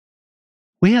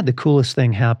We had the coolest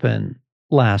thing happen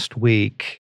last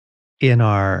week in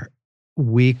our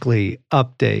weekly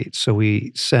update. So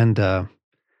we send an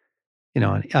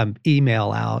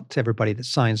email out to everybody that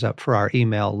signs up for our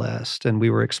email list, and we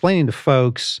were explaining to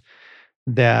folks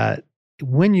that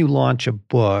when you launch a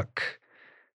book,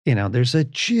 there's a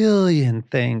jillion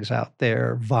things out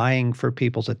there vying for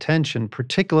people's attention,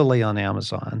 particularly on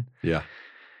Amazon, Yeah.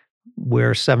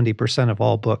 where 70% of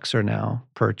all books are now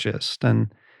purchased.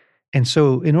 And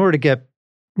so in order to get,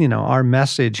 our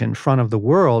message in front of the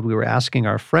world, we were asking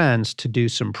our friends to do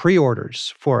some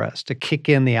pre-orders for us to kick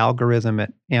in the algorithm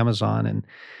at Amazon. And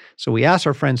so we asked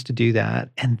our friends to do that.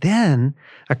 And then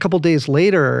a couple days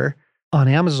later on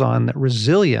Amazon, that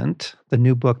Resilient, the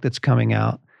new book that's coming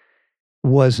out,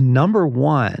 was number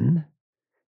one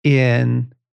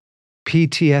in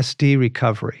PTSD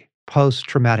recovery,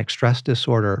 post-traumatic stress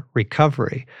disorder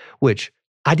recovery, which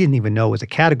I didn't even know was a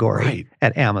category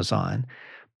at Amazon.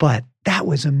 But that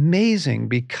was amazing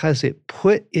because it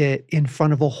put it in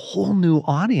front of a whole new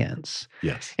audience.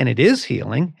 Yes. And it is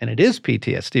healing and it is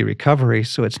PTSD recovery,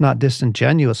 so it's not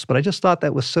disingenuous. But I just thought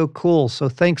that was so cool. So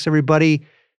thanks everybody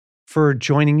for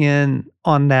joining in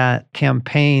on that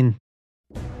campaign.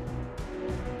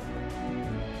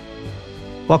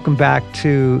 Welcome back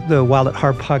to the Wild at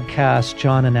Heart podcast.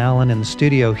 John and Alan in the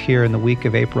studio here in the week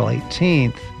of April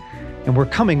 18th. And we're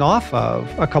coming off of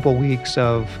a couple weeks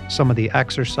of some of the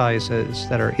exercises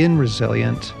that are in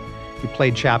Resilient. We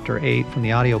played chapter 8 from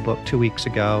the audiobook 2 weeks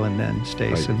ago, and then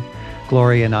Stace and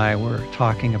Gloria and I were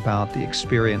talking about the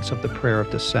experience of the prayer of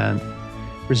descent.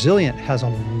 Resilient has a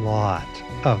lot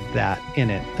of that in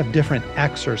it, of different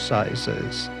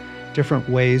exercises, different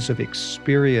ways of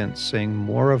experiencing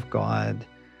more of God,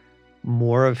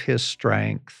 more of his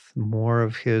strength, more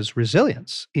of his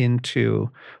resilience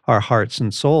into our hearts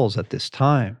and souls at this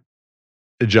time.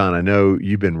 John, I know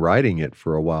you've been writing it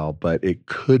for a while, but it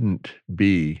couldn't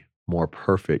be more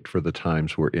perfect for the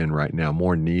times we're in right now,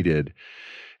 more needed.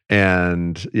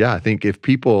 And yeah, I think if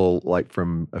people, like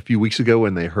from a few weeks ago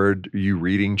when they heard you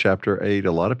reading chapter 8,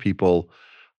 a lot of people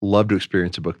love to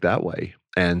experience a book that way.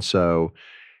 And so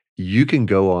you can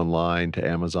go online to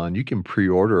Amazon, you can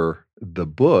pre-order the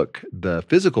book, the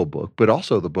physical book, but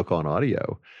also the book on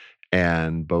audio,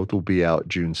 and both will be out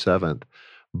June 7th.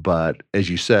 But as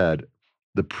you said,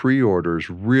 the pre-orders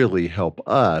really help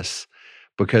us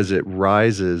because it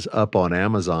rises up on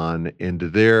Amazon into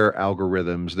their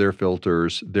algorithms, their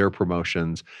filters, their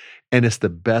promotions, and it's the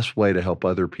best way to help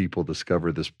other people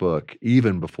discover this book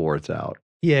even before it's out.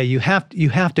 Yeah, you have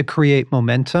to create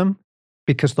momentum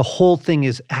because the whole thing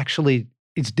is actually,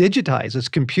 it's digitized, it's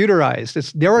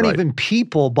computerized. There aren't even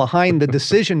people behind the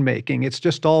decision making. It's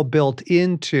just all built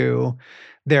into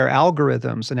their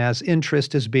algorithms. And as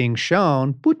interest is being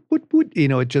shown,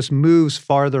 it just moves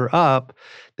farther up.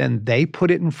 Then they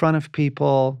put it in front of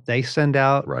people. They send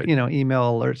out,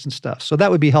 email alerts and stuff. So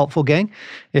that would be helpful, gang,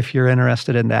 if you're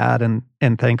interested in that. And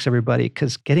thanks everybody,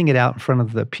 because getting it out in front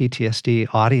of the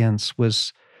PTSD audience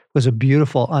was a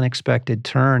beautiful, unexpected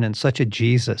turn and such a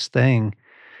Jesus thing,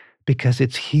 because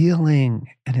it's healing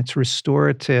and it's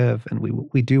restorative, and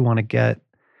we do want to get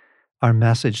our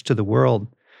message to the world.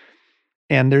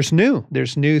 And there's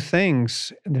new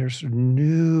things, there's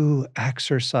new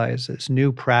exercises,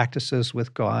 new practices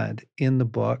with God in the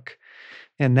book.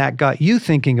 And that got you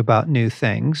thinking about new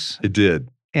things. It did.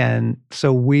 And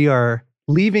so we are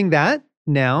leaving that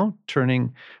now,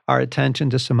 turning our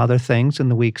attention to some other things in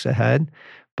the weeks ahead.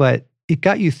 But it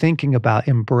got you thinking about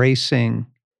embracing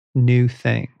new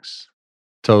things.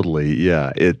 Totally,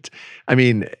 yeah.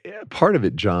 Part of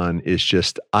it, John, is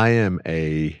just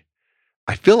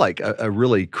I feel like a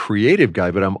really creative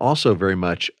guy, but I'm also very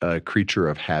much a creature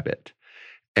of habit.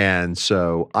 And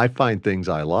so I find things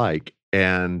I like,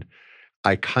 and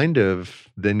I kind of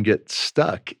then get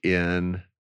stuck in,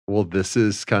 well, this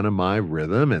is kind of my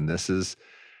rhythm, and this is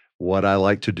what I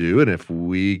like to do. And if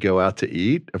we go out to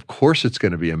eat, of course it's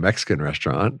going to be a Mexican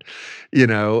restaurant,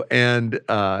 and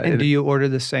do you order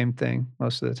the same thing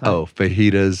most of the time? Oh,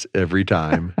 fajitas every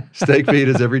time, steak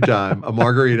fajitas every time, a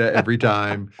margarita every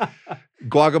time,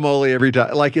 guacamole every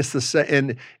time. Like it's the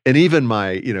same. And even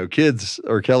my, kids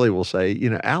or Kelly will say,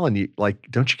 Alan,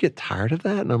 don't you get tired of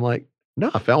that? And I'm like, no,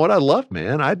 I found what I love,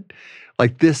 man.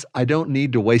 I don't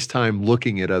need to waste time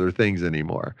looking at other things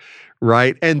anymore.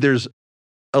 Right. And there's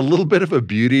a little bit of a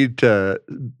beauty to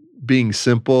being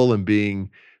simple and being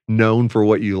known for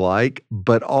what you like,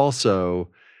 but also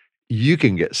you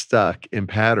can get stuck in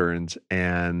patterns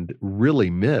and really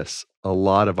miss a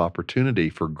lot of opportunity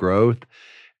for growth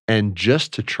and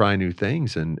just to try new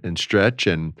things and stretch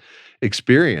and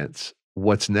experience.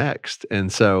 what's next.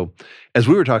 And so, as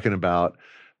we were talking about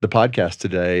the podcast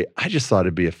today, I just thought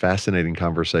it'd be a fascinating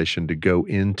conversation to go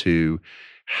into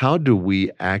how do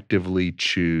we actively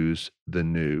choose the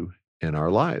new in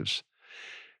our lives?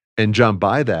 And John,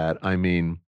 by that, I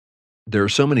mean, there are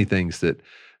so many things that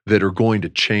are going to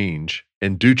change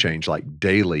and do change like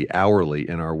daily, hourly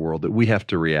in our world that we have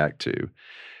to react to.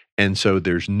 And so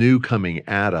there's new coming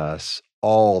at us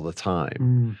all the time.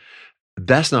 Mm,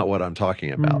 That's not what I'm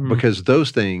talking about mhm, because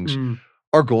those things mm.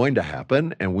 are going to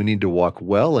happen and we need to walk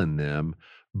well in them,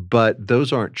 but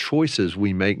those aren't choices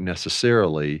we make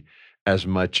necessarily as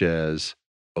much as,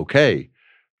 okay,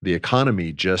 the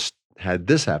economy just had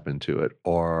this happen to it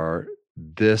or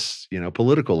this,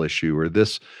 political issue or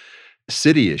this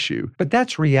city issue. But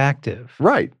that's reactive,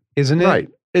 Right. isn't it? Right.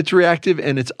 It's reactive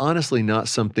and it's honestly not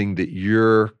something that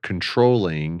you're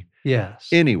controlling Yes.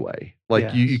 anyway.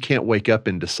 Like you Yes. can't wake up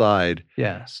and decide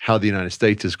Yes. how the United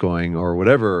States is going or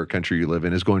whatever country you live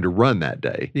in is going to run that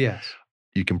day. Yes.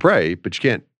 You can pray, but you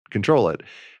can't control it.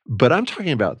 But I'm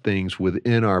talking about things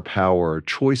within our power,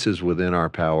 choices within our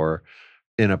power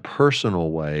in a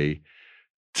personal way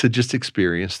to just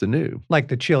experience the new. Like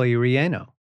the Chile Relleno.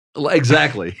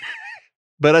 Exactly.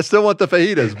 But I still want the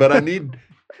fajitas, but I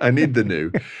need the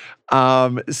new.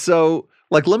 So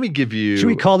like let me give you Should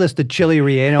we call this the Chile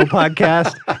Relleno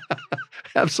podcast?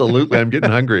 Absolutely. I'm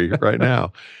getting hungry right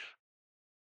now.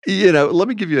 Let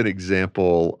me give you an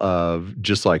example of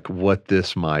just like what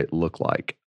this might look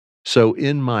like. So,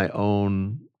 in my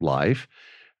own life,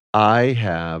 I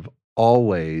have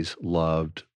always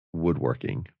loved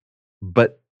woodworking,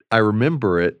 but I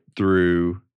remember it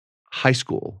through high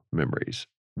school memories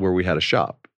where we had a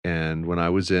shop. And when I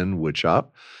was in wood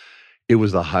shop, it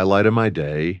was the highlight of my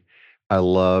day. I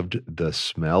loved the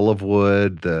smell of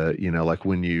wood, like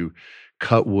when you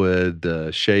cut wood,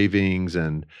 the shavings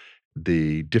and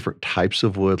the different types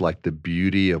of wood, like the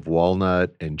beauty of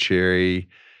walnut and cherry,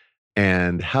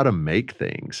 and how to make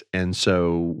things. And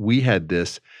so we had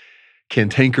this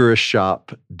cantankerous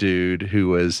shop dude who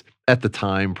was at the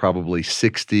time probably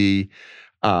 60.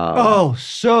 Oh,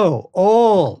 so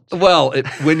old. Well,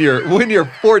 when you're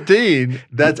 14,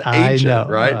 that's I ancient,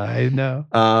 know. right? I know.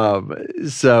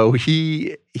 So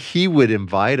he would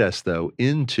invite us though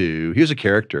into he was a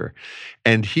character,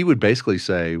 and he would basically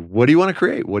say, "What do you want to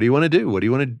create? What do you want to do? What do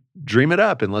you want to dream it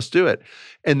up and let's do it."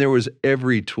 And there was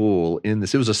every tool in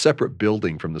this. It was a separate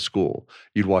building from the school.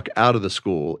 You'd walk out of the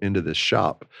school into this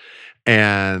shop,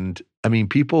 and I mean,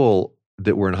 people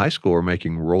that were in high school were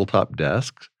making roll top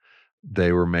desks.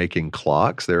 They were making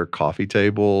clocks, there were coffee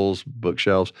tables,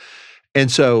 bookshelves,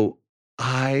 and so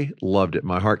I loved it.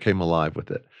 My heart came alive with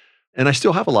it. And I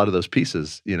still have a lot of those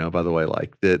pieces, by the way,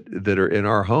 like that are in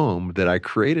our home that I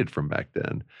created from back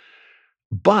then.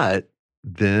 But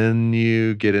then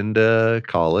you get into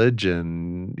college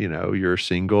and, you're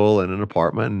single in an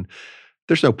apartment and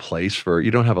there's no place for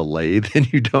you don't have a lathe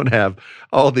and you don't have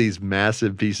all these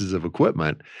massive pieces of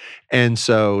equipment. And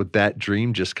so that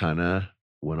dream just kind of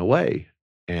went away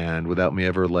and without me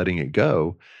ever letting it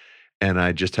go. And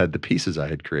I just had the pieces I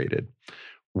had created.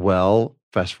 Well,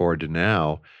 fast forward to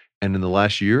now, and in the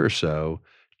last year or so,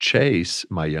 Chase,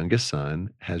 my youngest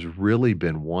son, has really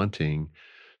been wanting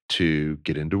to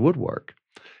get into woodwork.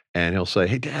 And he'll say,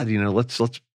 "Hey, Dad, let's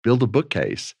build a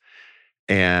bookcase."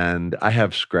 And I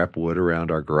have scrap wood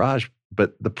around our garage,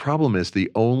 but the problem is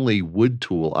the only wood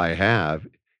tool I have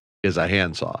is a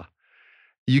handsaw.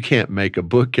 You can't make a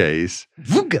bookcase.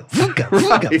 Vuga, vuga,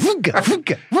 vuga, Right, vuga, right.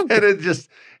 vuga, vuga. And it just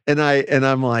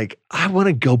I'm like, I want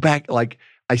to go back. Like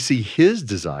I see his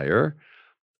desire.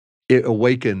 It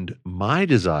awakened my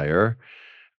desire,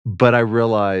 but I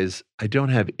realize I don't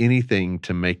have anything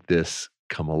to make this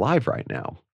come alive right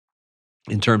now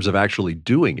in terms of actually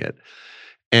doing it.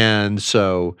 And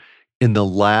so in the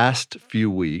last few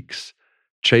weeks,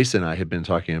 Chase and I have been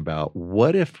talking about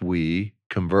what if we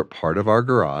convert part of our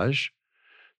garage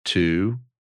to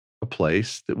a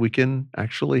place that we can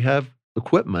actually have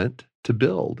equipment to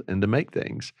build and to make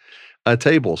things. A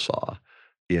table saw,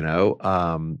 you know,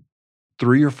 um,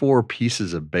 3 or 4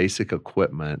 pieces of basic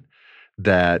equipment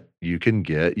that you can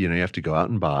get, you have to go out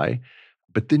and buy,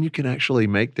 but then you can actually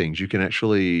make things. You can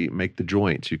actually make the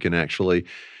joints. You can actually,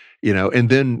 and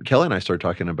then Kelly and I started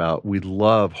talking about we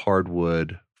love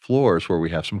hardwood floors where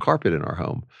we have some carpet in our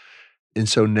home. And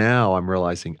so now I'm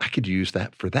realizing I could use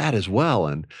that for that as well.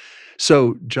 And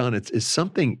so, John, it's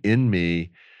something in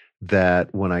me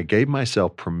that when I gave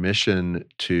myself permission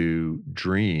to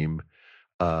dream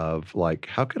of like,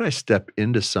 how could I step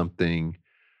into something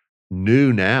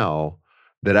new now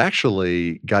that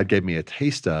actually God gave me a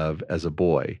taste of as a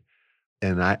boy?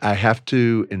 And I have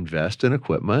to invest in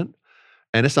equipment.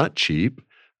 and it's not cheap.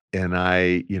 And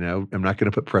I'm not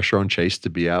going to put pressure on Chase to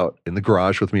be out in the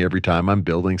garage with me every time I'm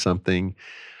building something,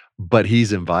 but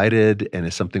he's invited and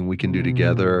it's something we can do Mm.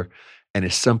 together. And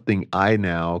it's something I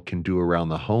now can do around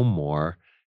the home more.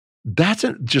 That's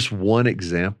just one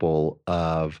example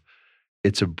of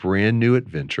it's a brand new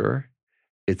adventure.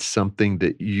 It's something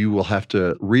that you will have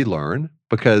to relearn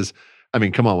because, I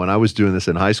mean, come on, when I was doing this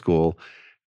in high school,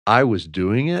 I was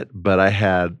doing it, but I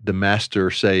had the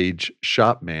master sage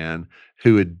shop man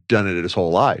who had done it his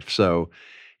whole life. So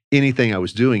anything I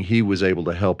was doing, he was able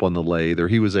to help on the lathe or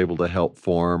he was able to help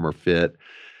form or fit.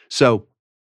 So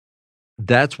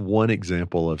that's one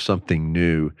example of something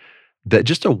new that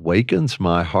just awakens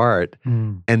my heart.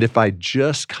 Mm. And if I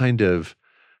just kind of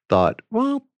thought,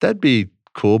 well, that'd be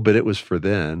cool, but it was for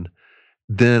then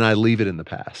I leave it in the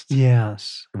past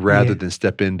Yes. rather than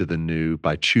step into the new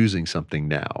by choosing something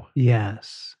now.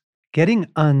 Yes. Getting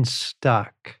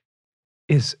unstuck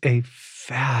is a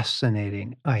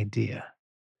fascinating idea.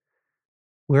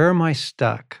 Where am I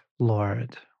stuck,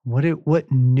 Lord?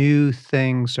 What new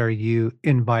things are you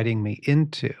inviting me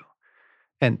into?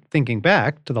 And thinking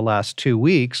back to the last 2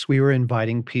 weeks, we were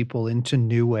inviting people into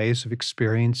new ways of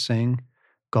experiencing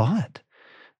God,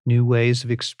 new ways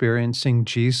of experiencing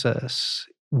Jesus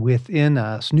within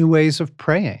us, new ways of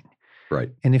praying. Right.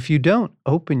 And if you don't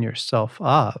open yourself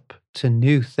up to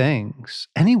new things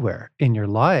anywhere in your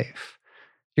life,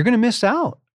 you're going to miss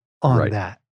out on Right.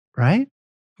 that, right?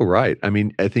 Right. I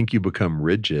mean, I think you become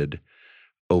rigid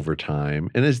over time.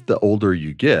 And as the older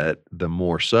you get, the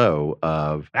more so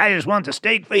of I just want the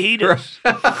steak Right. fajitas.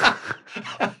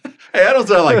 Hey, I don't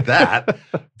sound like that,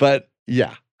 but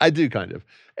yeah, I do kind of.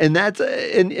 And that's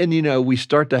and we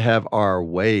start to have our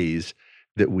ways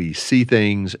that we see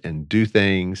things and do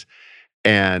things,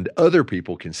 and other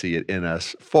people can see it in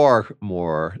us far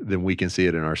more than we can see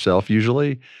it in ourselves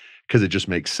usually, because it just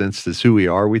makes sense. That's who we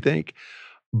are, we think.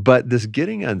 But this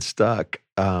getting unstuck,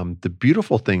 the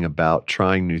beautiful thing about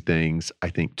trying new things, I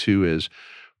think, too, is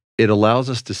it allows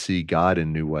us to see God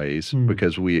in new ways Mm.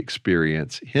 because we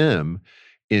experience Him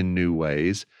in new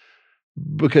ways.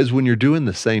 Because when you're doing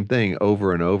the same thing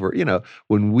over and over,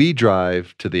 when we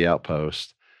drive to the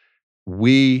outpost,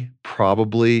 we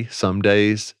probably some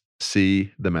days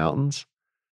see the mountains.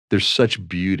 There's such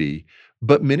beauty,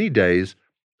 but many days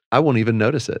I won't even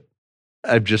notice it.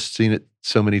 I've just seen it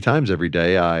so many times every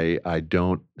day, I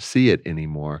don't see it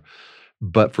anymore.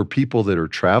 But for people that are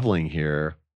traveling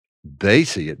here, they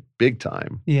see it big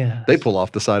time. They Yes. pull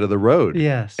off the side of the road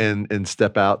Yes. and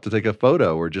step out to take a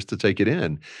photo or just to take it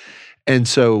in. And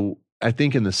so I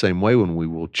think in the same way, when we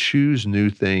will choose new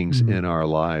things Mm. in our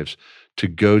lives, to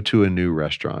go to a new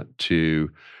restaurant, to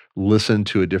listen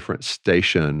to a different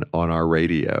station on our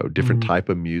radio, different Mm. type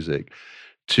of music,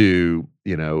 to,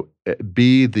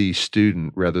 be the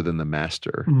student rather than the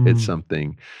master. It's Mm.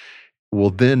 something. Well,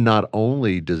 then not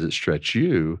only does it stretch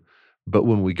you, but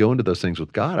when we go into those things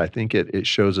with God, I think it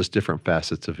shows us different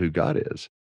facets of who God is.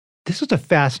 This is a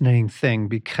fascinating thing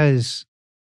because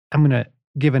I'm going to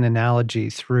give an analogy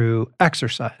through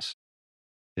exercise.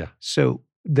 Yeah. So,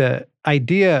 the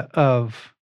idea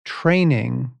of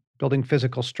training, building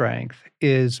physical strength,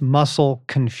 is muscle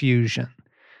confusion.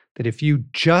 That if you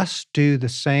just do the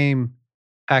same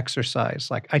exercise,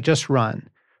 like I just run,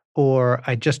 or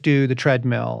I just do the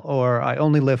treadmill, or I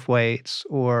only lift weights,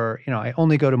 or I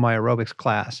only go to my aerobics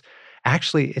class,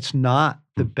 actually, it's not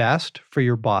the Mm. best for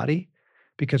your body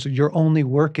because you're only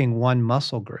working one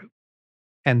muscle group,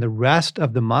 and the rest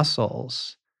of the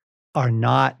muscles are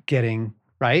not getting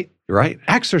right Right.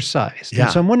 exercised. And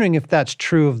so Yeah. I'm wondering if that's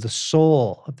true of the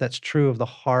soul, if that's true of the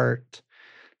heart,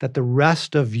 that the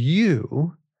rest of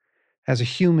you as a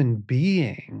human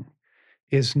being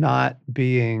is not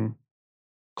being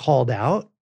called out,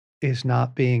 is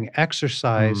not being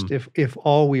exercised, Mm. if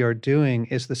all we are doing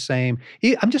is the same.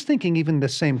 I'm just thinking even the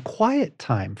same quiet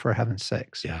time, for heaven's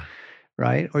sakes, Yeah.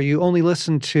 right? Or you only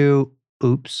listen to,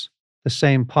 oops, the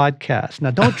same podcast. Now,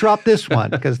 don't drop this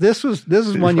one because this is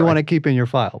one you want Right. to keep in your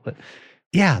file. But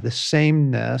yeah, the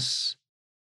sameness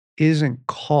isn't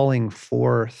calling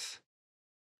forth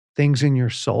things in your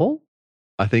soul.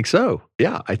 I think so.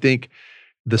 Yeah. I think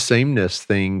the sameness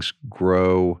things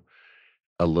grow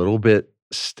a little bit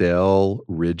stale,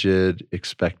 rigid,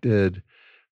 expected.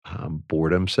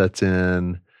 Boredom sets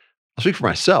in. I'll speak for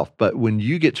myself, but when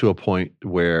you get to a point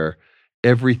where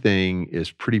everything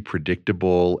is pretty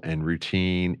predictable and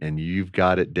routine and you've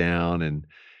got it down and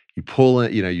you pull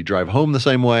it, you drive home the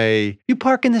same way, You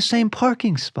park in the same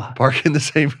parking spot, park in the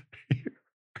same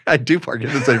I do park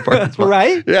in the same parking spot.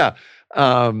 right? Yeah.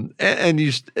 And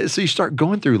so you start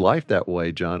going through life that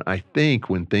way, John. I think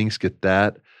when things get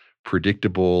that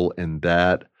predictable, and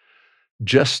that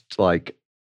just like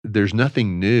there's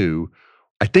nothing new.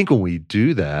 I think when we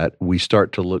do that, we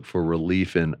start to look for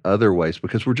relief in other ways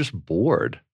because we're just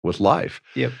bored with life.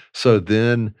 Yep. So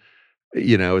then,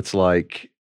 it's like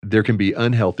there can be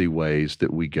unhealthy ways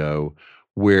that we go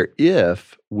where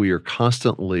if we are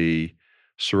constantly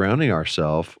surrounding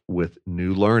ourselves with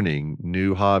new learning,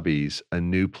 new hobbies, a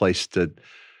new place to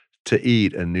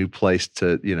eat, a new place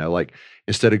to, like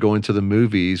instead of going to the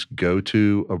movies, go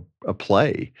to a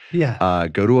play, Yeah.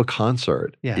 go to a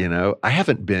concert. Yeah. Kelly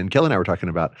and I were talking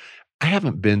about, I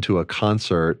haven't been to a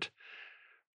concert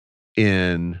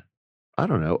in, I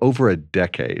don't know, over a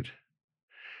decade.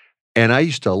 And I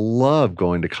used to love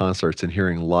going to concerts and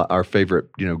hearing our favorite,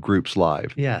 groups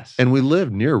live. Yes. And we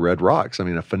lived near Red Rocks. I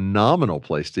mean, a phenomenal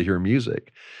place to hear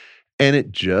music. And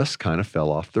it just kind of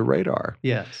fell off the radar.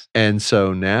 Yes. And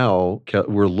so now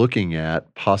we're looking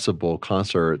at possible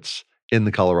concerts in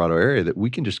the Colorado area that we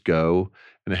can just go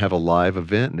and have a live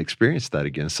event and experience that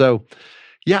again. So,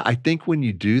 yeah, I think when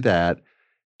you do that,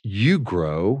 you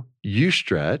grow, you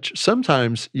stretch.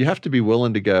 Sometimes you have to be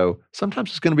willing to go, sometimes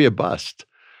it's going to be a bust.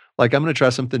 Like, I'm going to try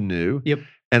something new. Yep.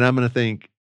 And I'm going to think,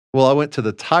 well, I went to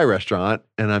the Thai restaurant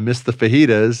and I missed the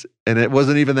fajitas and it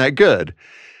wasn't even that good.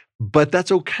 But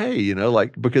that's okay,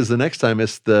 because the next time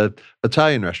it's the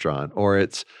Italian restaurant, or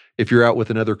it's if you're out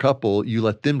with another couple, you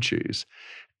let them choose.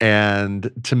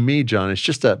 And to me, John, it's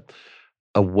just a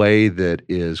way that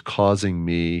is causing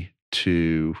me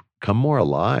to come more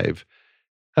alive.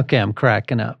 Okay, I'm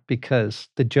cracking up because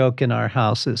the joke in our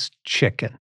house is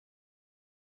chicken.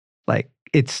 Like,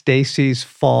 it's Stacy's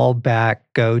fallback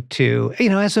go-to,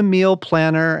 as a meal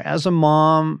planner, as a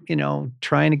mom,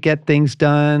 trying to get things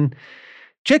done.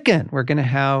 Chicken. We're going to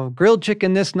have grilled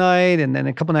chicken this night. And then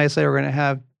a couple nights later, we're going to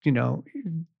have,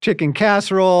 chicken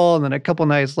casserole. And then a couple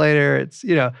nights later, it's,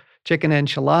 chicken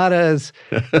enchiladas.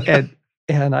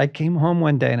 and I came home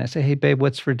one day and I said, hey, babe,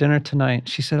 what's for dinner tonight?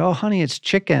 She said, oh, honey, it's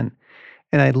chicken.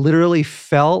 And I literally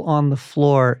fell on the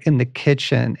floor in the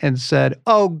kitchen and said,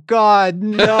 oh, God,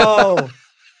 no.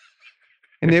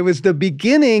 And it was the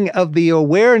beginning of the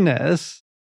awareness,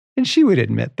 and she would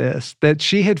admit this, that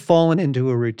she had fallen into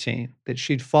a routine, that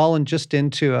she'd fallen just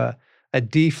into a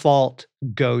default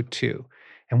go-to.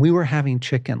 And we were having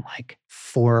chicken like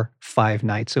 4-5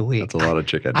 nights a week. That's a lot of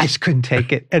chicken. I just couldn't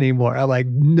take it anymore. I'm like,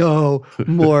 no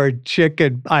more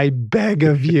chicken, I beg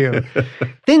of you.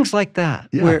 Things like that,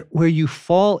 where you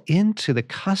fall into the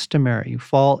customary, you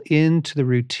fall into the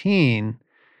routine,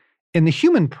 and the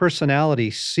human personality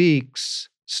seeks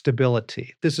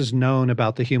stability. This is known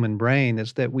about the human brain,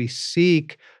 is that we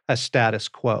seek a status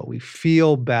quo. We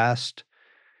feel best.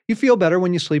 You feel better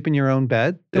when you sleep in your own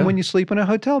bed than when you sleep in a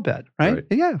hotel bed, right?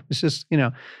 Yeah, it's just,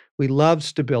 we love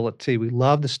stability. We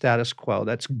love the status quo.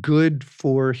 That's good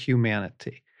for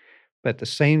humanity. But at the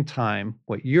same time,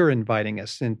 what you're inviting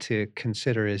us into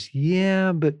consider is,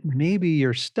 but maybe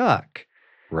you're stuck.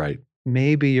 Right.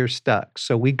 Maybe you're stuck.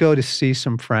 So we go to see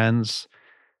some friends,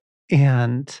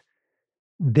 and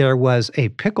there was a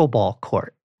pickleball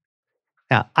court.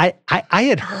 Now, I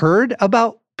had heard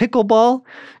about pickleball,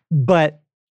 but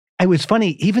it was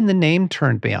funny. Even the name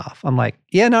turned me off. I'm like,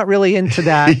 not really into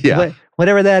that. But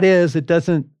whatever that is, it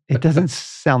doesn't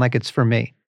sound like it's for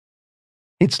me.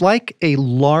 It's like a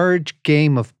large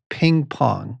game of ping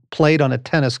pong played on a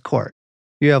tennis court.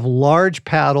 You have large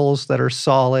paddles that are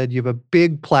solid. You have a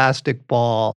big plastic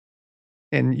ball,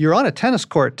 and you're on a tennis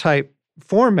court type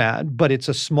format, but it's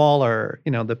a smaller,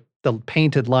 the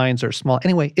painted lines are small.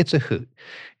 Anyway, it's a hoot.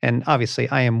 And obviously,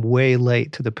 I am way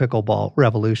late to the pickleball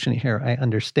revolution here. I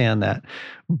understand that.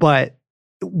 But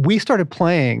we started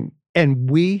playing, and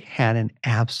we had an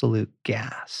absolute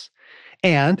gas.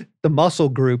 And the muscle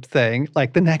group thing,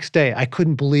 like the next day, I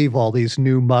couldn't believe all these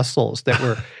new muscles that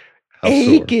were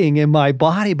aching in my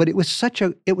body. But it was such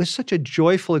a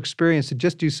joyful experience to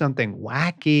just do something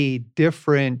wacky,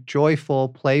 different, joyful,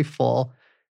 playful.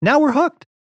 Now we're hooked.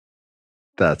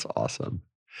 That's awesome.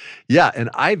 Yeah, and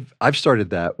I've started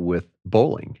that with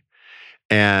bowling,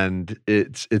 and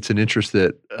it's an interest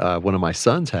that one of my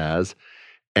sons has,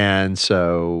 and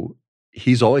so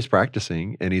he's always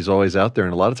practicing and he's always out there,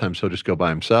 and a lot of times he'll just go by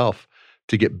himself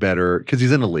to get better because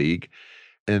he's in a league,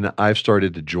 and I've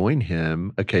started to join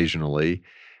him occasionally,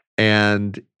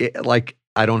 and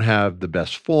I don't have the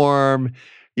best form.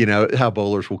 How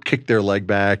bowlers will kick their leg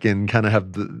back and kind of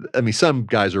have some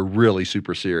guys are really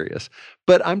super serious,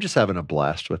 but I'm just having a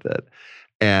blast with it.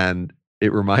 And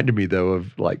it reminded me though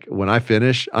of like when I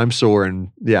finish, I'm sore and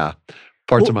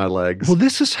parts of my legs. Well,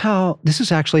 this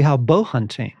is actually how bow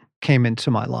hunting came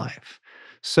into my life.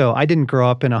 So I didn't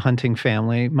grow up in a hunting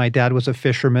family. My dad was a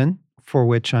fisherman for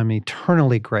which I'm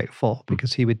eternally grateful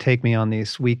because he would take me on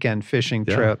these weekend fishing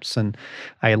Yeah. trips, and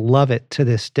I love it to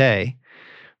this day.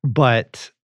 But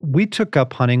we took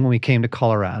up hunting when we came to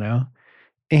Colorado,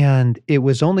 and it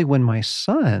was only when my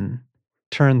son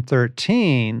turned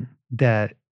 13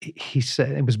 that he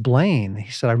said, it was Blaine.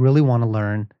 He said, I really want to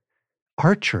learn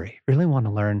archery, really want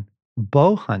to learn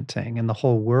bow hunting and the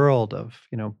whole world of,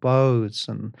 bows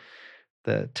and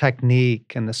the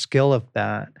technique and the skill of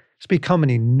that. It's become an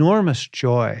enormous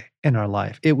joy in our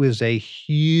life. It was a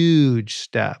huge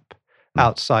step Mm.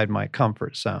 outside my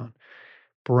comfort zone.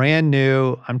 Brand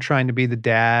new. I'm trying to be the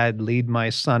dad, lead my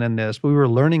son in this. We were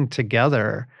learning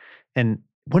together. And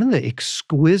one of the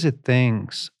exquisite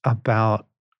things about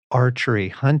archery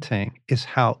hunting is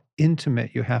how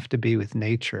intimate you have to be with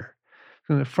nature.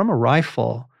 From a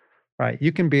rifle, right,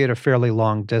 you can be at a fairly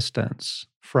long distance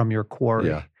from your Yeah.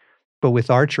 quarry. But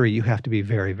with archery, you have to be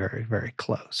very, very, very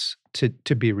close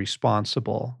to be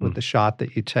responsible with Mm. the shot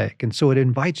that you take. And so it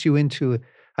invites you into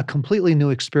a completely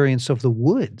new experience of the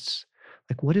woods.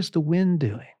 Like, what is the wind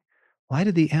doing? Why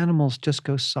do the animals just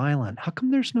go silent? How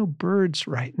come there's no birds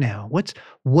right now?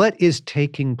 What is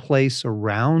taking place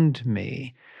around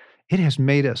me? It has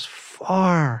made us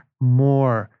far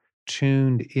more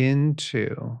tuned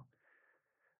into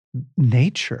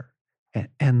nature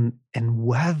and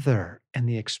weather and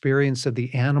the experience of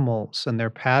the animals and their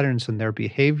patterns and their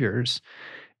behaviors.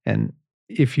 And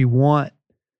if you want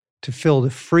to fill the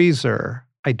freezer,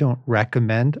 I don't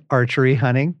recommend archery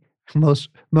hunting. Most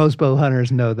bow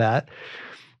hunters know that.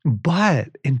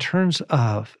 But in terms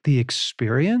of the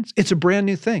experience, it's a brand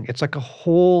new thing. It's like a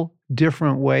whole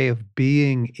different way of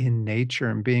being in nature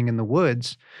and being in the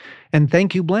woods. And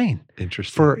thank you, Blaine,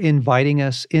 Interesting. for inviting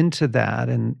us into that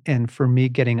and for me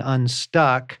getting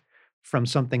unstuck from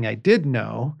something I did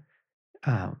know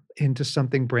into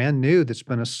something brand new that's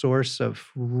been a source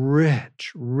of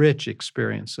rich, rich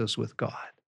experiences with God.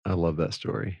 I love that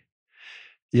story.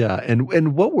 Yeah,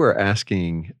 and what we're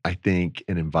asking, I think,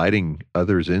 and inviting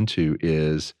others into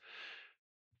is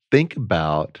think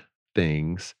about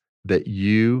things that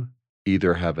you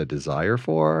either have a desire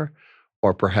for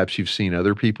or perhaps you've seen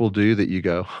other people do that you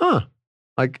go, "Huh,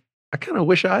 like, I kinda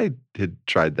wish I had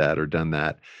tried that or done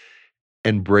that,"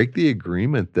 and break the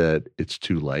agreement that it's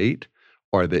too late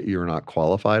or that you're not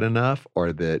qualified enough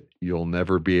or that you'll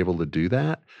never be able to do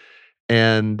that,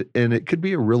 and it could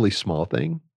be a really small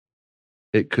thing.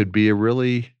 It could be a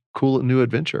really cool new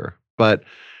adventure, but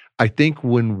I think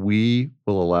when we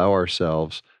will allow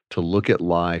ourselves to look at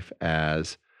life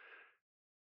as,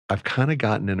 I've kinda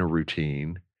gotten in a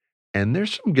routine, and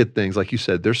there's some good things, like you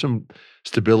said, there's some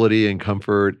stability and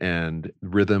comfort and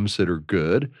rhythms that are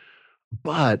good,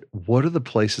 but what are the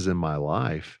places in my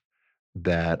life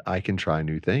that I can try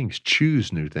new things,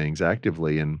 choose new things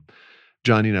actively? And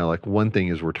John, like one thing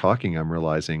as we're talking, I'm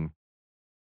realizing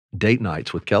date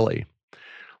nights with Kelly.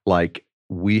 Like,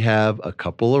 we have a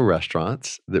couple of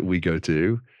restaurants that we go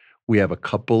to. We have a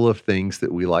couple of things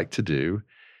that we like to do,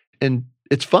 and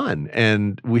it's fun,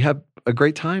 and we have a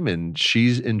great time, and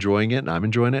she's enjoying it, and I'm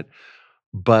enjoying it.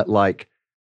 But, like,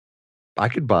 I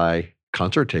could buy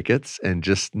concert tickets and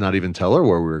just not even tell her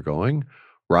where we were going,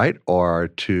 right? Or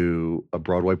to a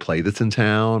Broadway play that's in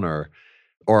town or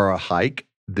a hike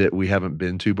that we haven't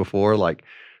been to before. Like,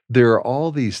 there are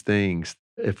all these things,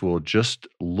 if we'll just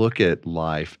look at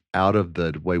life out of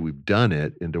the way we've done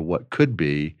it into what could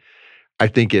be, I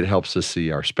think it helps us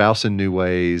see our spouse in new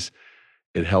ways.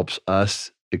 It helps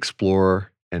us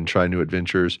explore and try new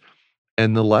adventures.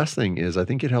 And the last thing is, I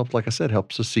think it helps, like I said,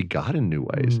 helps us see God in new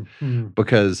ways. Mhm.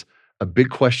 Because a big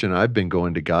question I've been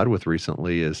going to God with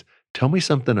recently is, tell me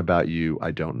something about you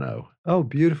I don't know, Oh,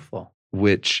 beautiful.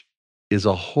 which is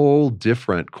a whole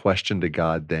different question to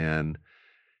God than,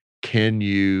 can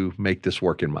you make this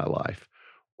work in my life?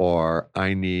 Or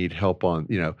I need help on,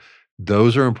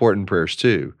 those are important prayers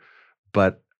too.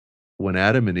 But when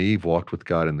Adam and Eve walked with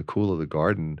God in the cool of the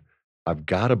garden, I've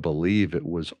got to believe it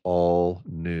was all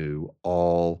new,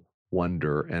 all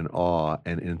wonder and awe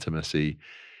and intimacy.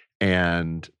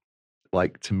 And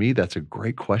like, to me, that's a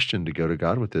great question to go to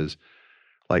God with is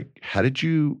like, how did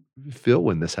you feel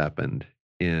when this happened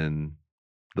in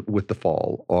with the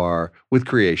fall or with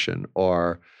creation?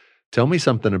 Or tell me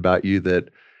something about you that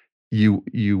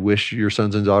you wish your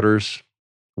sons and daughters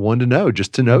wanted to know,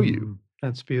 just to know you.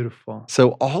 That's beautiful.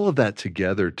 So all of that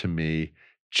together to me,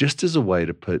 just as a way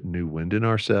to put new wind in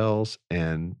our sails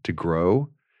and to grow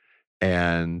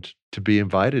and to be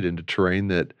invited into terrain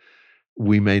that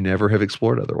we may never have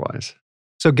explored otherwise.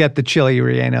 So get the Chile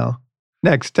Relleno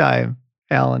next time,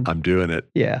 Alan. I'm doing it.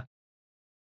 Yeah.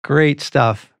 Great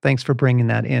stuff. Thanks for bringing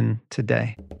that in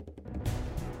today.